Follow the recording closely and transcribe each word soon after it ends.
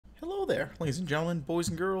Hello there, ladies and gentlemen, boys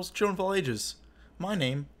and girls, children of all ages. My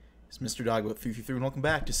name is Mr. Doggo333, and welcome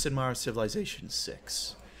back to Sid Meier's Civilization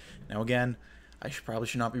 6. Now again, I probably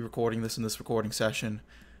should not be recording this in this recording session,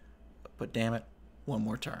 but damn it, one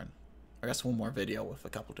more turn. I guess one more video with a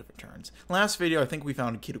couple different turns. Last video, I think we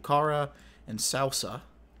found Kitukara and Sausa.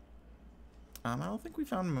 I don't think we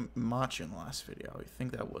found Machu in the last video. I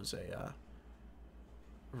think that was a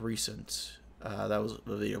recent, that was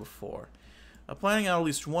the video before. Planning out at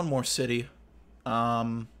least one more city.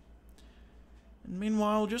 And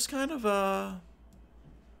meanwhile, just kind of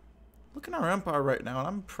looking at our empire right now, and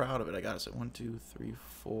I'm proud of it. I gotta say, 1, 2, 3,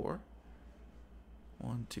 4.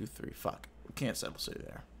 1, 2, 3. Fuck, we can't settle city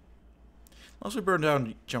there. Unless we burn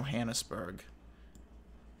down Johannesburg,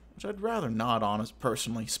 which I'd rather not, honest,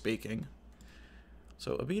 personally speaking.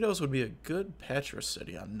 So Abydos would be a good Petra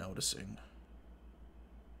city, I'm noticing.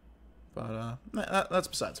 But that's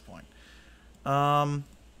besides the point.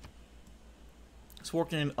 It's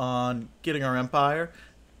working on getting our empire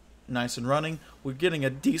nice and running. We're getting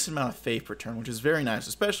a decent amount of faith return, which is very nice,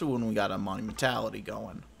 especially when we got a monumentality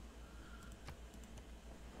going.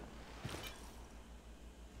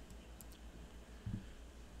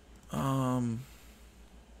 I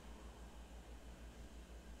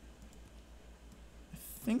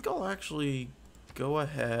think I'll actually go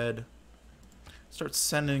ahead, start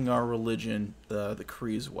sending our religion the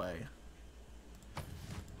Kree's way.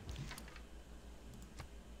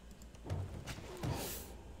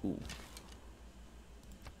 Ooh.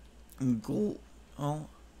 Oh.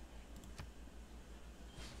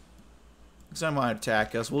 Because I might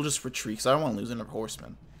attack us. We'll just retreat, because I don't want to lose another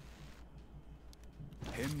horseman.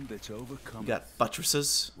 Him that overcometh, We got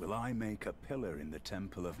buttresses. will I make a pillar in the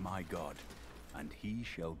temple of my God, and he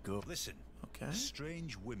shall go. Listen, Okay.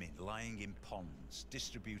 strange women lying in ponds,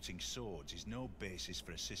 distributing swords is no basis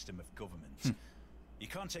for a system of government. You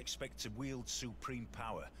can't expect to wield supreme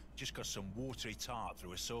power just because some watery tart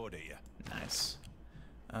threw a sword at you. Nice.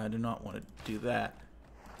 I do not want to do that.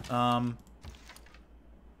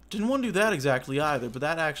 Didn't want to do that exactly either, but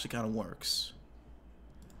that actually kind of works.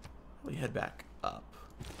 We head back up.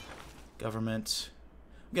 Government.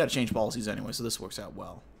 We gotta change policies anyway, so this works out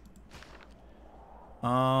well.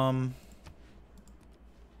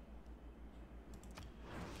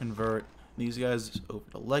 Convert these guys over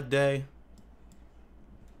to leg day.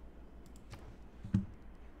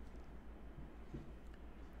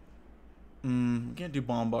 We can't do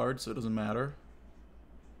bombard, so it doesn't matter.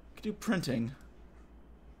 We can do printing.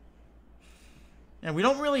 And we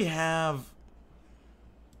don't really have...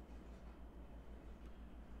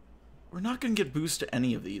 We're not going to get boost to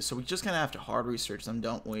any of these, so we just kind of have to hard research them,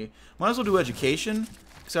 don't we? Might as well do education,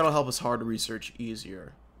 because that'll help us hard research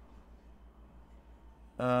easier.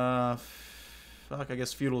 Fuck, I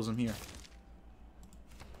guess feudalism here.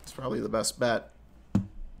 It's probably the best bet.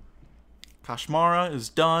 Kashmara is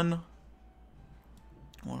done.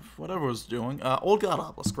 Or whatever it's doing. Old God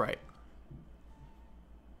Obelisk, right.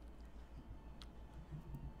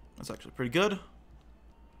 That's actually pretty good.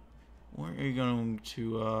 Where are you going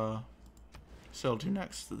to sell to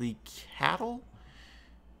next? The cattle?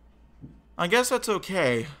 I guess that's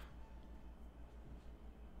okay.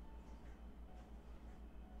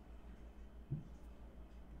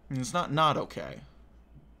 I mean, it's not okay.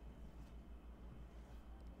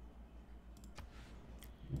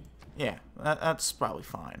 Yeah, that's probably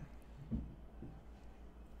fine.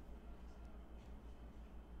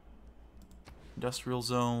 Industrial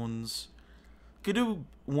zones. Could do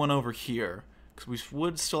one over here, because we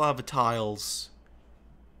would still have the tiles.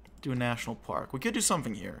 Do a national park. We could do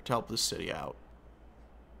something here to help this city out.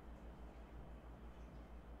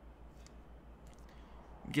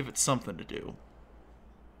 Give it something to do.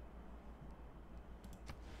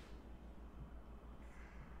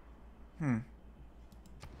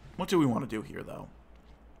 What do we want to do here, though?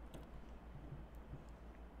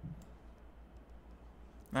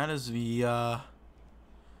 That is the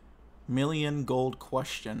million gold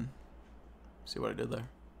question. See what I did there?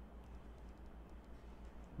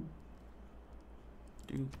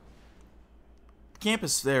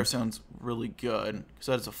 Campus there sounds really good, because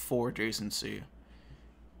that is a 4 adjacency.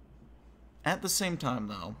 At the same time,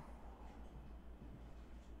 though,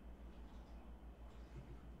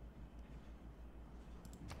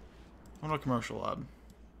 what about commercial lab?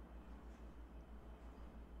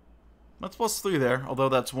 That's +3 there, although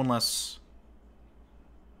that's one less.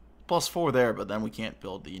 +4 there, but then we can't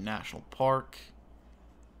build the national park.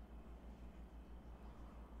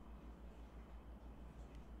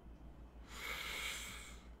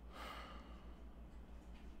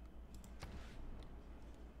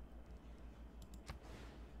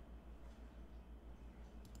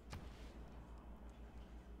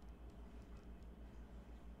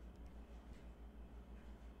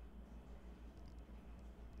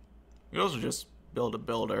 You could also just build a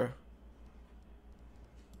builder.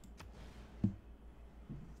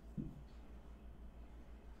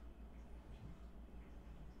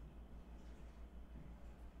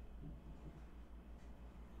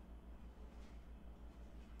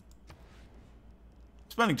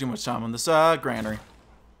 Spending too much time on this granary.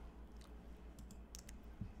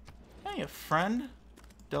 Hey, a friend?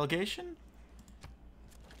 Delegation?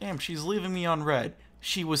 Damn, she's leaving me on red.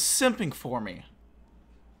 She was simping for me.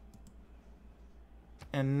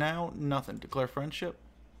 And now, nothing. Declare friendship.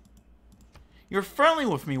 You're friendly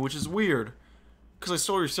with me, which is weird. Because I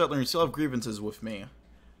stole your settler and you still have grievances with me.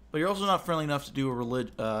 But you're also not friendly enough to do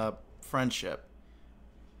a friendship.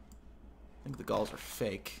 I think the Gauls are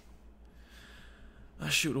fake.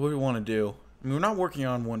 Shoot, what do we want to do? I mean, we're not working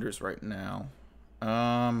on wonders right now. Is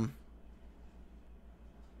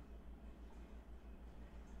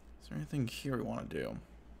there anything here we want to do?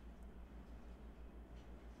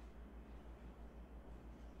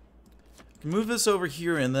 We can move this over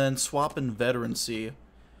here and then swap in veterancy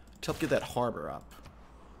to help get that harbor up.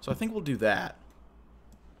 So I think we'll do that.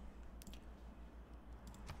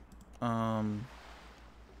 Yeah,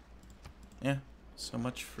 so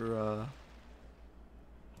much for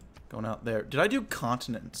going out there. Did I do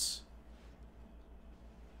continents?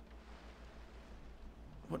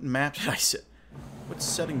 What map did I set? What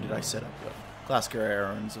setting did I set up with? Classic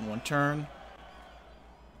errands in one turn.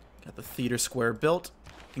 Got the theater square built.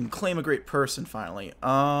 Can claim a great person finally.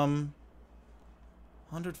 100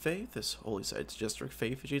 faith. This holy site's district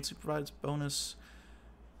faith agency provides bonus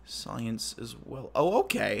science as well. Oh,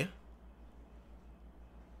 okay.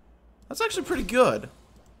 That's actually pretty good.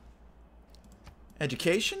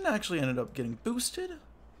 Education actually ended up getting boosted,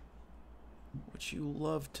 which you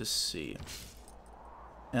love to see.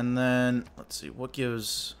 And then, let's see, what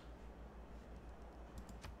gives...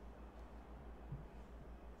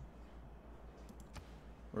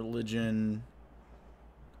 religion...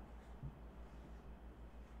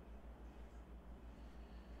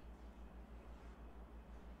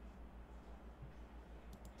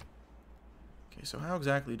 Okay, so how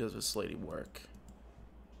exactly does this lady work?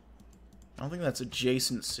 I don't think that's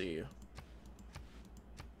adjacency.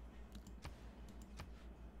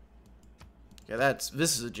 Yeah,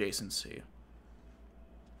 this is adjacency.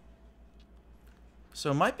 So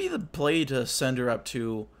it might be the play to send her up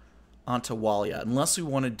to Antawalia, unless we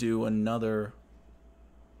want to do another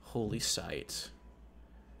holy site.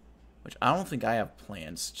 Which I don't think I have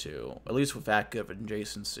plans to, at least with that good of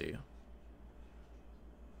adjacency.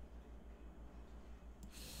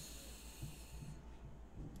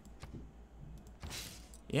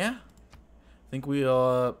 Yeah. I think we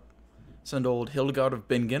send old Hildegard of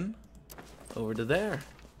Bingen over to there.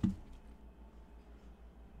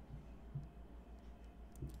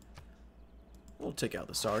 We'll take out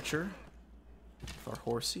this archer. Our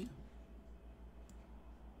horsey.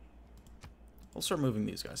 We'll start moving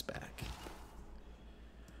these guys back.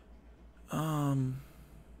 Doing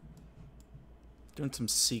some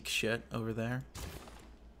Sikh shit over there.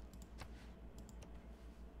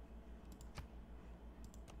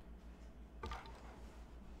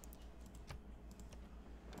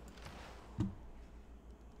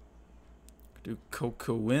 Do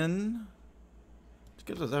Cocoin. It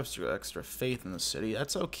gives us extra faith in the city.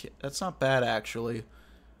 That's okay. That's not bad, actually.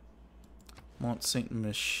 Mont Saint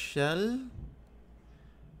Michel.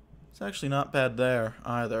 It's actually not bad there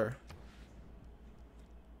either.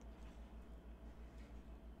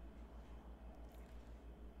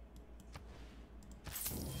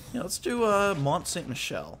 Yeah, let's do Mont Saint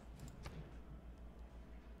Michel.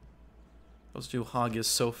 Let's do Hagia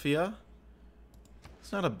Sophia.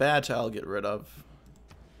 It's not a bad tile to get rid of.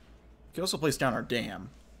 We can also place down our dam.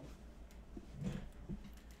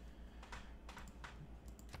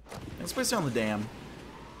 Let's place down the dam.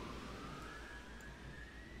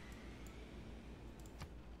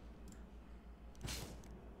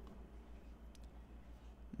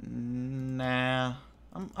 Nah.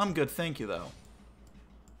 I'm good, thank you, though.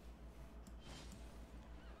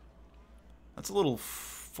 That's a little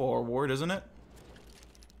forward, isn't it?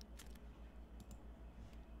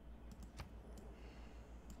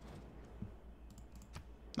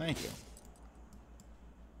 Thank you.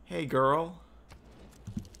 Hey, girl.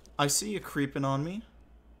 I see you creeping on me.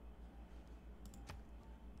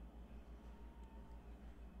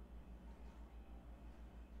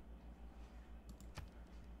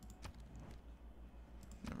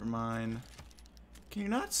 Never mind. Can you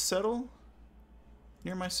not settle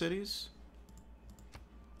near my cities?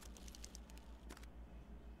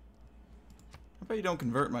 I bet you don't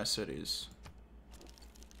convert my cities.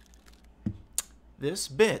 This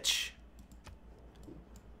bitch.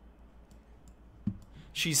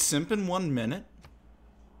 She's simping 1 minute.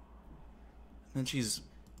 And then she's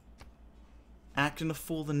acting a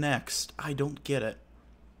fool the next. I don't get it.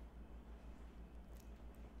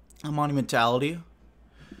 A monumentality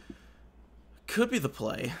could be the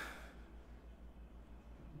play.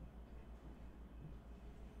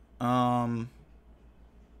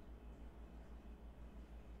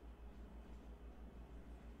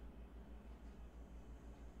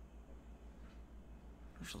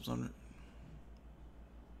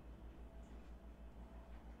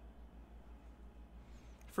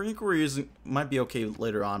 For inquiries, might be okay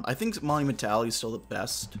later on. I think monumentality is still the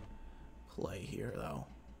best play here, though.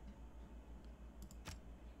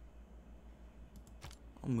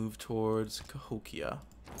 I'll move towards Cahokia.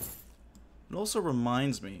 It also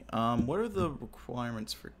reminds me, what are the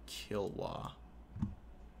requirements for Kilwa?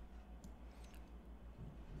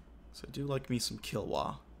 So I do like me some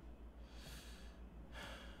Kilwa.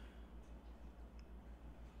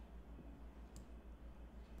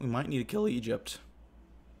 We might need to kill Egypt.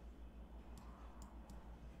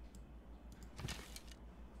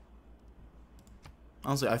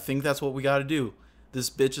 Honestly, I think that's what we gotta do. This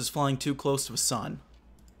bitch is flying too close to the sun.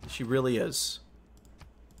 She really is.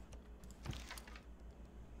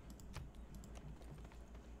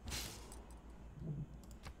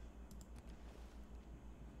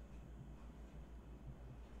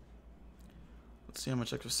 Let's see how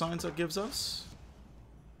much extra science that gives us.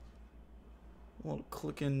 We'll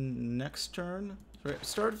click in next turn. Right,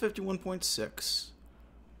 start at 51.6.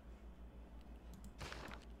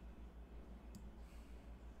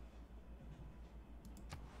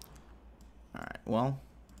 Alright, well.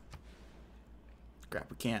 Crap,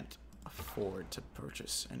 we can't afford to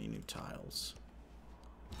purchase any new tiles.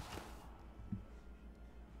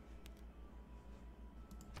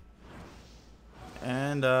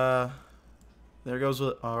 And, there goes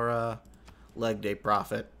with our, leg day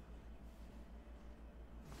profit.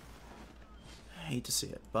 I hate to see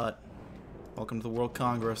it, but welcome to the World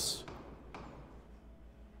Congress.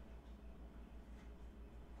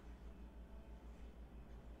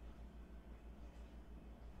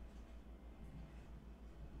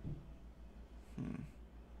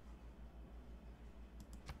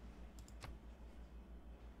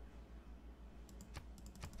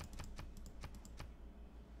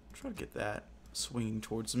 Try to get that swinging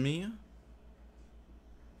towards me.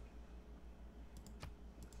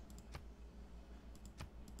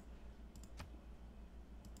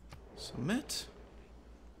 Submit.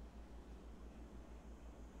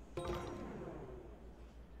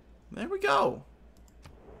 There we go.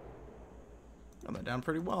 Got that down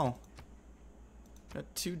pretty well. Got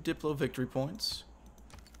 2 Diplo victory points.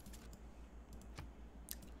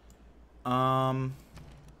 Gonna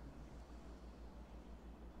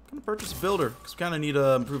purchase a builder because we kind of need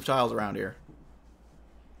to improve tiles around here.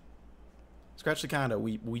 Scratch the kinda.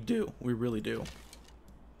 We do. We really do.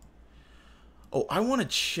 Oh, I want to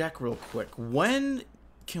check real quick. When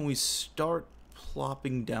can we start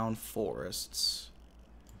plopping down forests?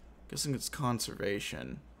 Guessing it's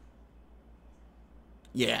conservation.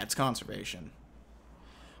 Yeah, it's conservation.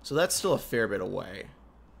 So that's still a fair bit away.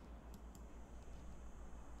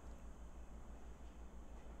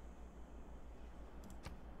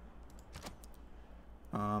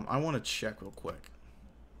 I want to check real quick.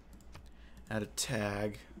 Add a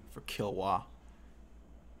tag for Kilwa.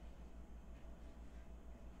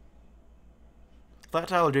 Flat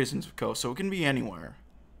tile adjacent to the coast, so it can be anywhere.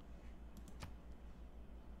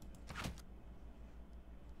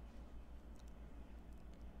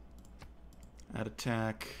 Add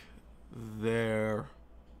attack there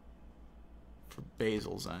for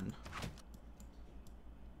Basil's end.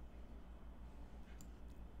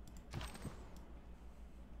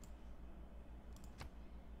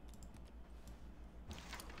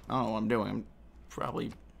 I don't know what I'm doing. I'm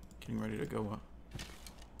probably getting ready to go.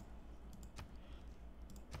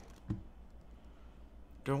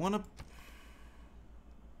 Do I want to...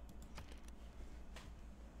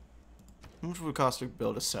 How much would it cost to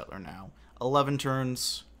build a settler now? 11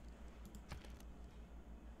 turns.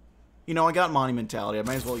 You know, I got monumentality. I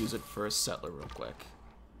might as well use it for a settler real quick.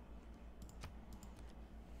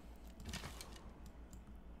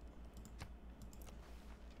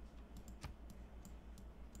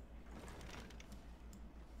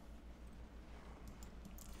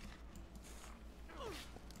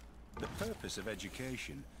 The purpose of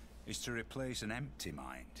education is to replace an empty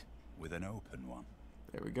mind with an open one.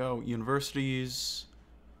 There we go. Universities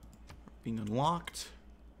being unlocked.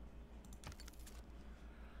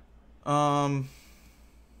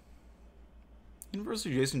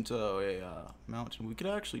 University adjacent to a mountain. We could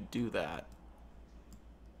actually do that.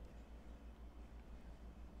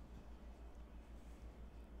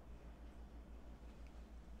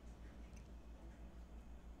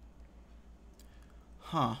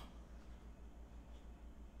 Huh.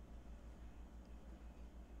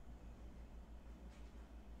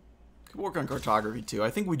 Could work on cartography too. I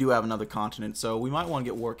think we do have another continent, so we might want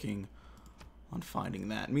to get working on finding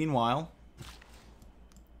that. Meanwhile,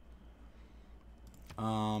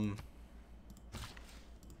 let's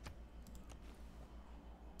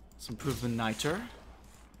improve the niter.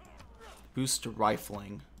 Boost to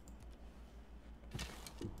rifling.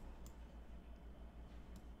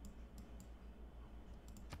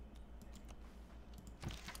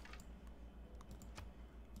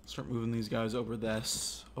 Start moving these guys over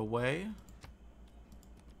this away.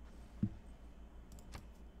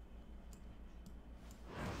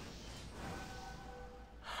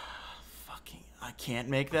 Fucking, I can't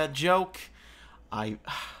make that joke. I'm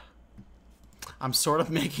sort of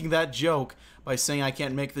making that joke by saying I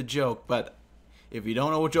can't make the joke, but if you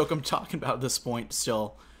don't know what joke I'm talking about at this point,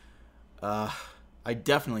 still, I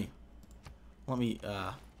definitely, let me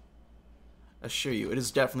assure you, it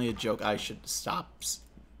is definitely a joke I should stop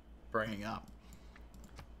bringing up.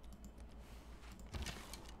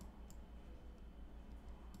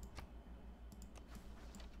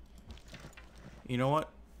 You know what?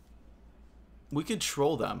 We could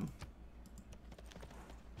troll them.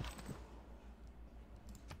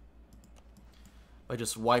 By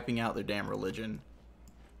just wiping out their damn religion.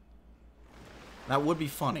 That would be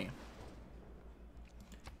funny.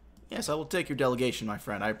 Yes, I will take your delegation, my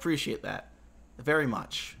friend. I appreciate that very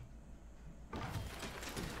much.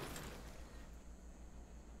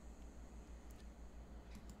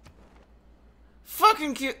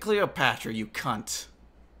 Fucking Cleopatra, you cunt.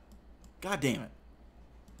 God damn it.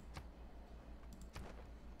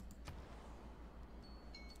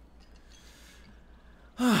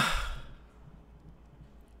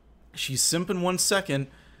 She's simping 1 second,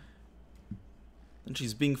 and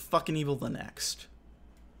she's being fucking evil the next.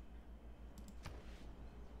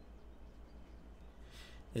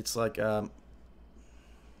 It's like, should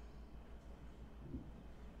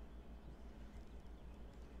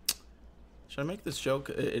I make this joke?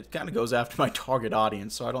 It kind of goes after my target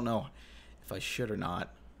audience, so I don't know if I should or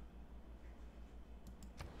not.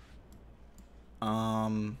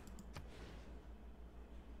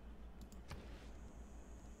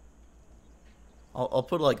 I'll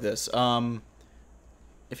put it like this.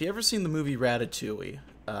 If you ever seen the movie Ratatouille,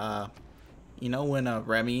 you know when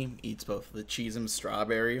Remy eats both the cheese and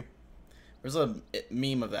strawberry? There's a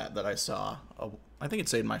meme of that I saw. I think it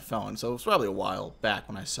saved my phone, so it was probably a while back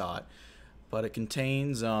when I saw it. But it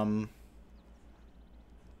contains, no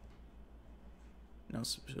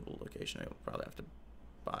suitable location. I would probably have to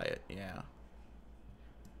buy it, yeah.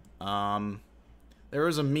 There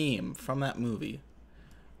was a meme from that movie,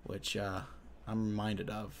 which, I'm reminded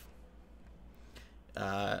of.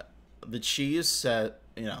 The cheese said,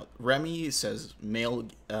 you know, Remy says male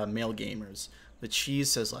gamers. The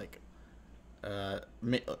cheese says like male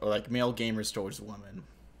gamers towards women.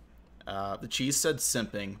 The cheese said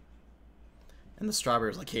simping, and the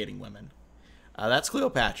strawberry is like hating women. That's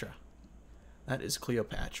Cleopatra. That is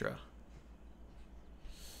Cleopatra.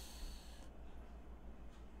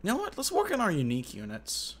 You know what? Let's work on our unique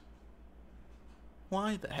units.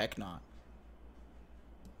 Why the heck not?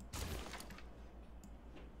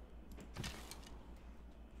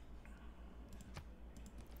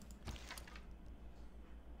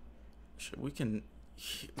 We can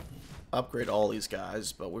upgrade all these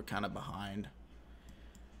guys, but we're kind of behind.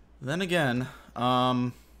 Then again,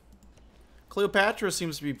 Cleopatra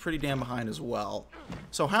seems to be pretty damn behind as well.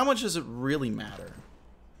 So how much does it really matter?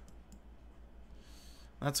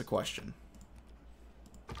 That's a question.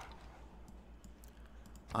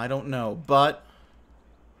 I don't know, but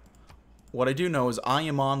what I do know is I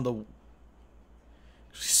am on the...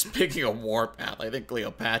 Speaking of warpath, I think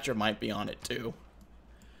Cleopatra might be on it too.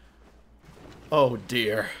 Oh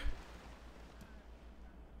dear.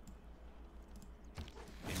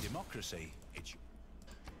 In democracy, it's...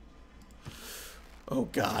 Oh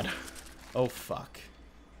god. Oh fuck.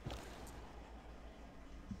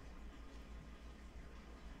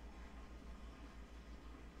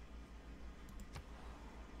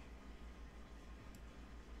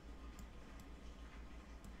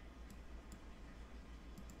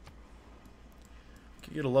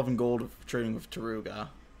 Could get 11 gold for trading with Taruga.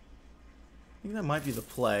 I think that might be the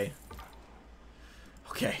play.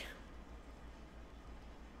 Okay.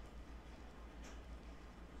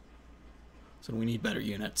 So we need better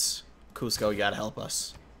units. Cusco, you gotta help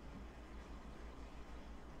us.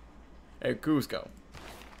 Hey, Cusco.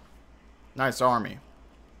 Nice army.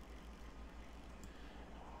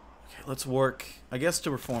 Okay, let's work, I guess,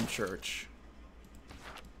 to reform church.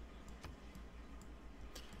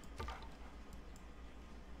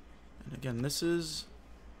 And again, this is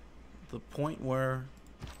the point where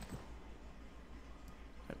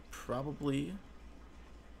I probably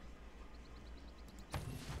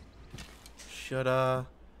should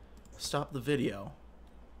stop the video.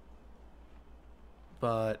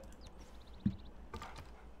 But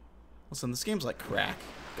listen, this game's like crack.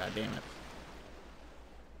 God damn it.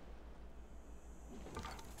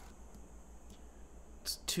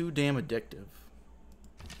 It's too damn addictive.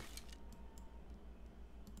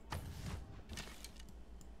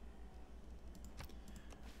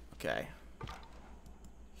 Okay.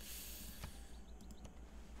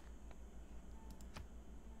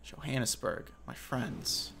 Johannesburg, my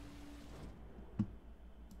friends.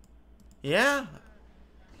 Yeah.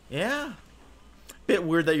 Yeah. Bit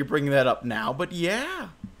weird that you're bringing that up now, but yeah.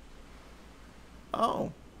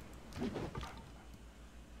 Oh.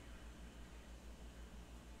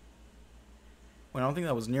 Well, I don't think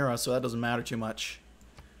that was near us, so that doesn't matter too much.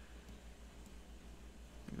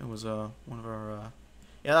 I think that was one of our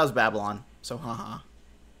yeah, that was Babylon. So haha.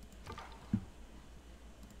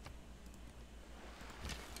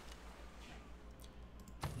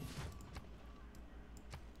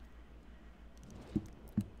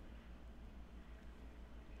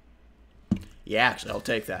 Yeah, actually, I'll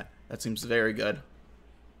take that. That seems very good.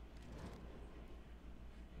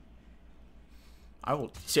 I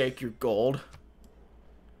will take your gold.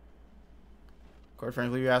 Quite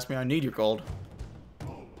frankly, you asked me, I need your gold.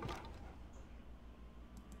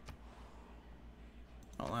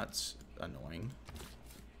 Oh, that's annoying.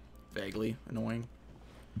 Vaguely annoying.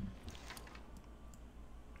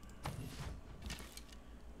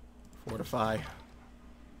 Fortify.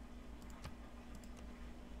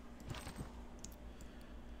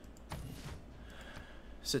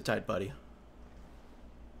 Sit tight, buddy.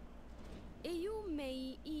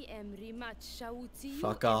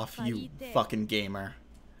 Fuck off, you fucking gamer.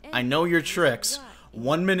 I know your tricks.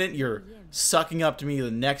 1 minute you're sucking up to me, the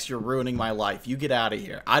next you're ruining my life. You get out of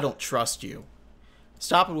here. I don't trust you.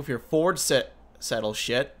 Stop it with your forward settle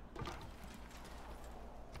shit.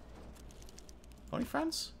 Any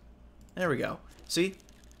friends? There we go. See?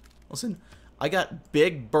 Listen, I got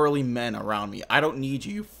big burly men around me. I don't need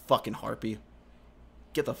you, you fucking harpy.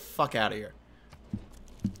 Get the fuck out of here.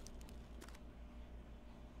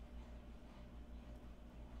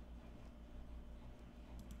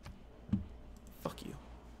 Fuck you.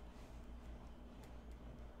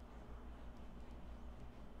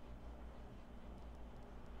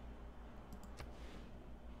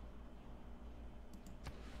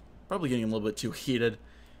 Probably getting a little bit too heated.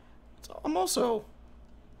 So I'm also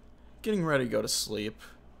getting ready to go to sleep.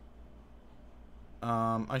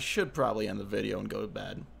 I should probably end the video and go to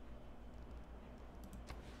bed.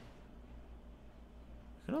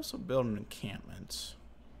 I could also build an encampment.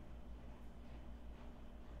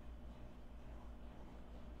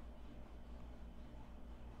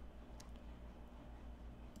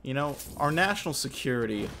 You know, our national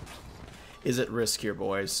security is at risk here,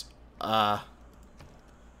 boys. We'll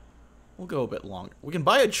go a bit longer. We can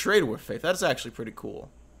buy a trader with faith. That's actually pretty cool.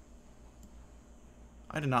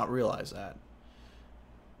 I did not realize that.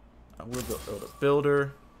 We'll build a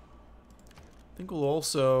builder. I think we'll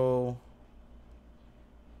also...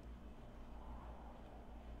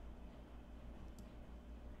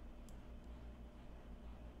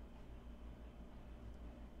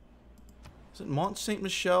 Is it Mont Saint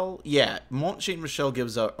Michel? Yeah, Mont Saint Michel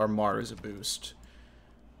gives our martyrs a boost.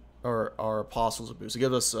 Or our apostles a boost. It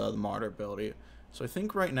gives us the martyr ability. So I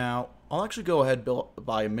think right now, I'll actually go ahead and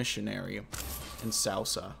buy a missionary in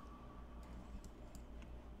Sousa.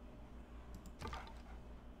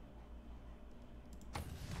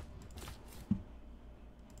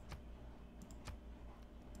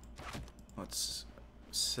 Let's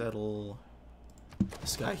settle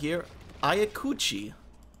this guy here. Ayacucho.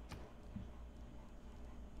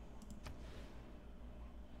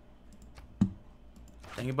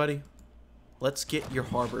 Anybody? Let's get your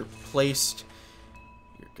harbor placed.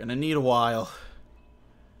 You're gonna need a while.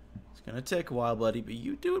 It's gonna take a while, buddy, but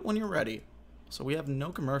you do it when you're ready. So we have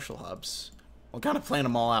no commercial hubs. We kind of planned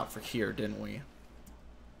them all out for here, didn't we?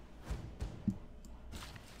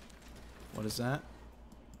 What is that?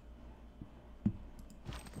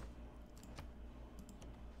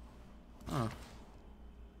 Huh.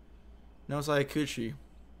 No, it's Ayacucho.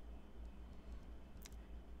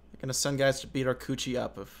 They're gonna send guys to beat our coochie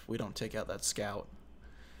up if we don't take out that scout.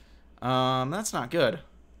 That's not good.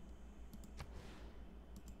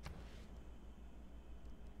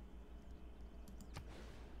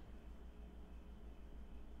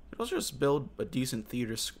 Let's just build a decent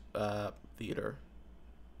theater.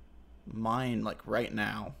 Mine, like, right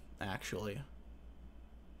now, actually.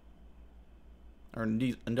 Or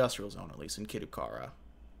industrial zone, at least, in Kitukara.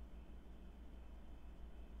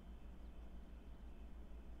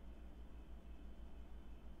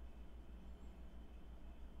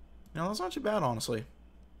 No, that's not too bad, honestly.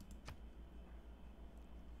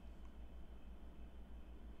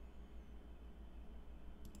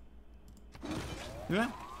 Yeah.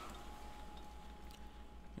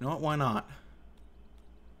 You know what? Why not?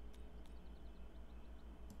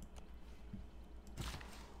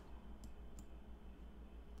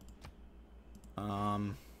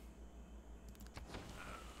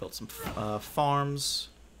 Built some farms.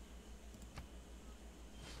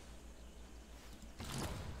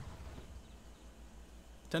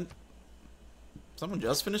 Someone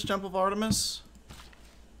just finished Temple of Artemis?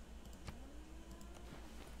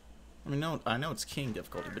 I mean, no, I know it's King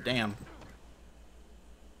difficulty, but damn.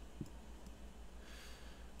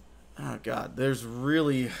 Oh god, there's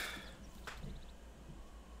really...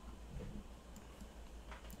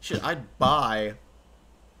 Shit, I'd buy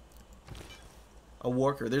a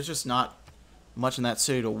worker. There's just not much in that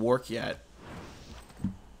city to work yet.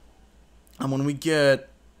 And when we get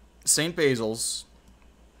St. Basil's,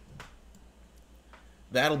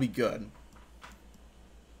 that'll be good.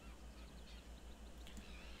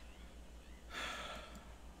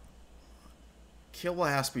 Kilwa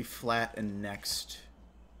has to be flat and next.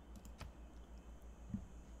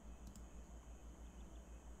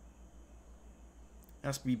 It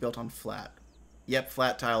has to be built on flat. Yep,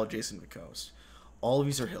 flat tile adjacent to the coast. All of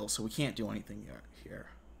these are hills, so we can't do anything here.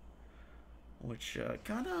 Which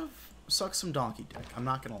kind of sucks some donkey dick, I'm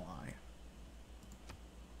not gonna lie.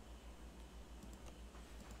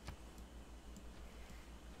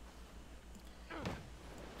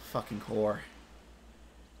 Fucking whore.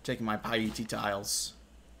 Taking my Paiti tiles.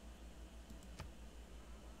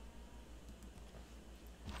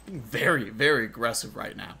 Being very, very aggressive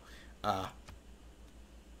right now.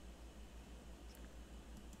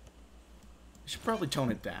 Should probably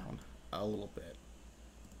tone it down a little bit.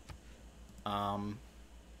 I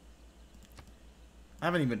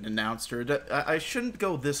haven't even announced her. I shouldn't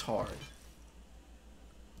go this hard.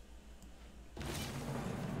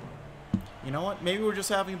 You know what? Maybe we're just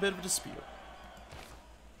having a bit of a dispute.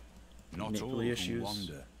 Not all who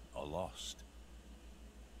wander are lost.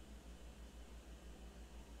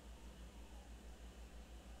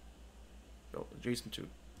 Oh, adjacent to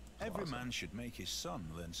Every man should make his son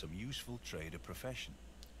learn some useful trade or profession,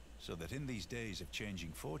 so that in these days of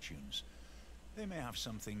changing fortunes, they may have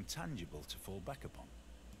something tangible to fall back upon.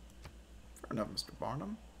 Fair enough, Mr.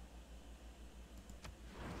 Barnum.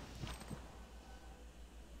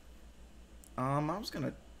 I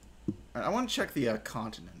want to check the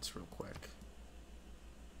continents real quick.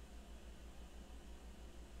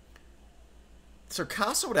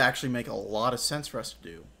 Circassa would actually make a lot of sense for us to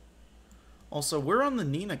do. Also, we're on the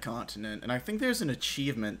Nina continent, and I think there's an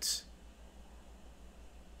achievement.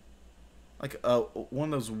 Like, one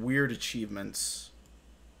of those weird achievements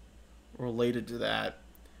related to that.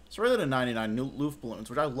 It's rated at 99 Luft Balloons,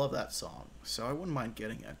 which I love that song, so I wouldn't mind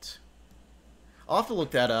getting it. I'll have to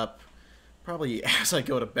look that up, probably as I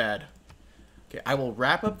go to bed. Okay, I will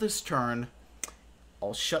wrap up this turn.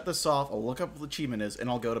 I'll shut this off, I'll look up what the achievement is, and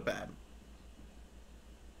I'll go to bed.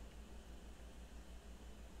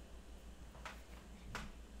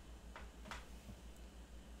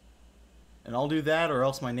 And I'll do that, or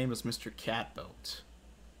else my name is Mr. Catboat.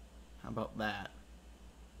 How about that?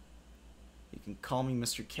 You can call me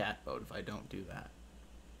Mr. Catboat if I don't do that.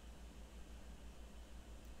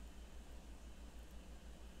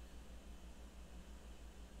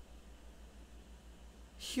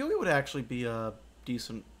 Huey would actually be a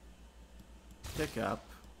decent pickup.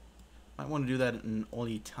 Might want to do that in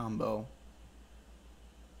Ollantaytambo.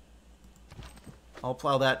 I'll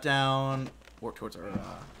plow that down, work towards our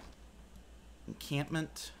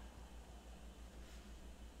encampment.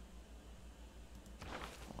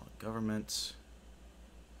 Government.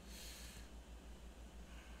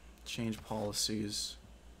 Change policies.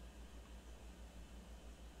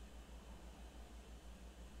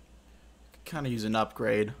 Could kind of use an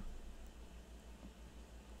upgrade.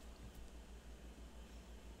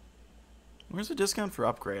 Where's the discount for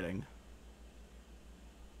upgrading?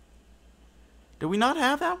 Did we not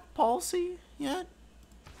have that policy yet?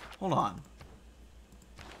 Hold on.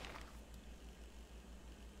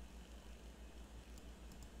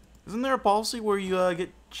 Isn't there a policy where you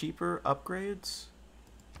get cheaper upgrades?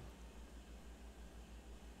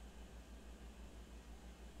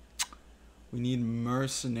 We need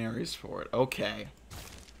mercenaries for it. Okay.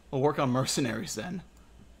 We'll work on mercenaries then.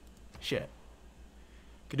 Shit.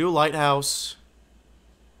 Could do a lighthouse.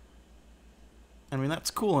 I mean, that's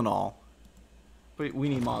cool and all. But we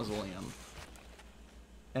need Mausoleum.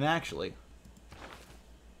 And actually...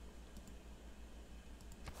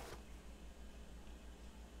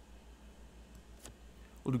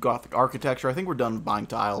 we'll do Gothic architecture. I think we're done buying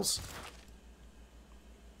tiles.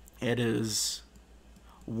 It is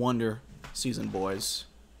Wonder Season, boys.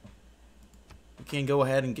 We can go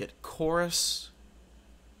ahead and get Chorus.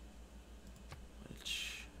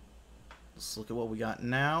 Which... let's look at what we got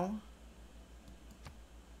now.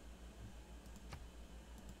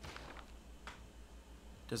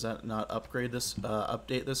 Does that not upgrade this,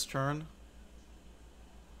 update this turn?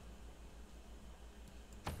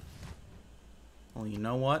 Well, you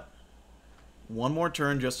know what? One more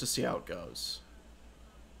turn just to see how it goes.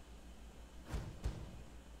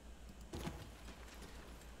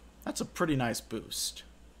 That's a pretty nice boost.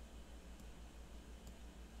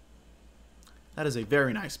 That is a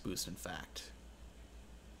very nice boost, in fact.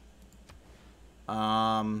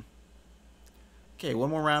 Okay, one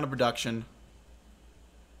more round of production.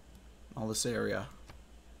 All this area.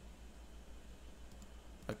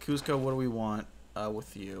 Cusco, what do we want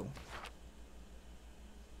with you?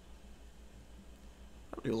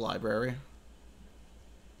 I'll do a library.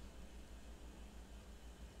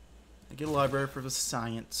 I get a library for the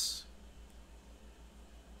science.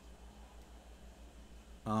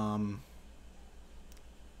 It's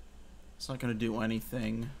not going to do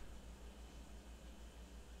anything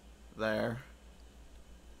there.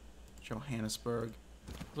 Johannesburg.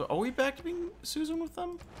 So are we back to being Susan with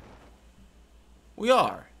them? We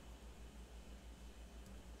are.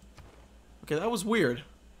 Okay, that was weird.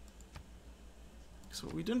 So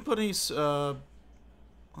we didn't put any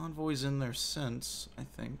envoys in there since, I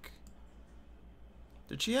think.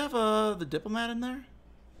 Did she have the diplomat in there?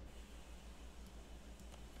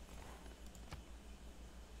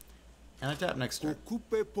 And I tap next turn.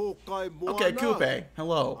 Okay, Coupe.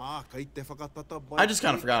 Hello. I just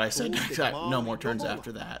kind of forgot I said no more turns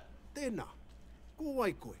after that.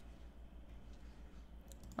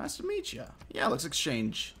 Nice to meet you. Yeah, let's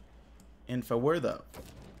exchange info. Where though?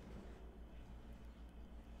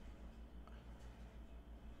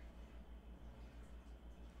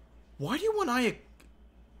 Why do you want I...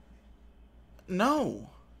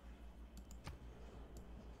 No.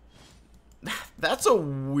 That's a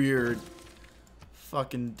weird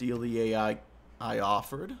fucking deal the AI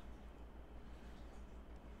offered.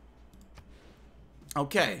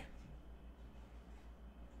 Okay.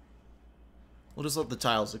 We'll just let the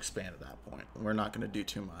tiles expand at that point. We're not going to do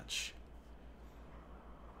too much.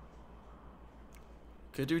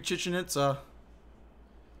 Could do Chichen Itza.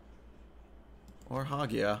 Or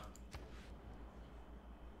Hagia.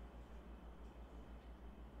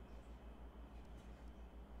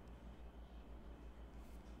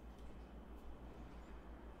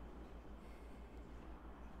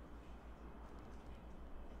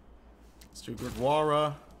 Let's do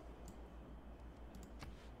Gurdwara.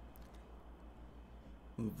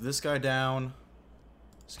 Move this guy down.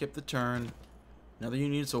 Skip the turn. Another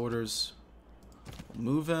unit's orders. We'll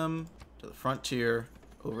move him to the frontier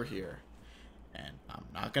over here. And I'm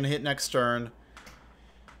not going to hit next turn.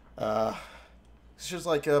 It's just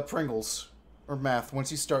like Pringles or math. Once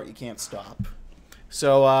you start, you can't stop.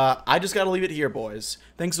 So, I just got to leave it here, boys.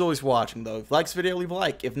 Thanks as always for watching, though. If you like this video, leave a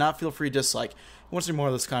like. If not, feel free to dislike. If you want to see more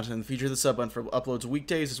of this content in the future, the sub button for uploads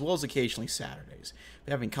weekdays as well as occasionally Saturdays. If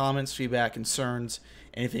you have any comments, feedback, concerns,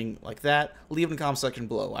 anything like that, leave it in the comment section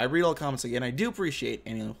below. I read all comments again. I do appreciate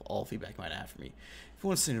any and all feedback you might have for me. If you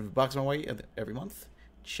want to send a box my way every month,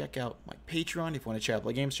 check out my Patreon. If you want to chat,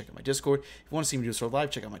 play games, check out my Discord. If you want to see me do sort of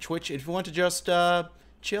live, check out my Twitch. If you want to just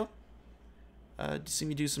chill, see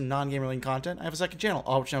me do some non-game related content, I have a second channel.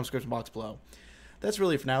 All which down in the description box below. That's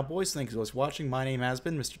really it for now, boys. Thank you for watching. My name has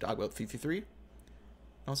been Mr. Dogwell333.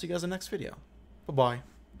 I'll see you guys in the next video. Bye-bye.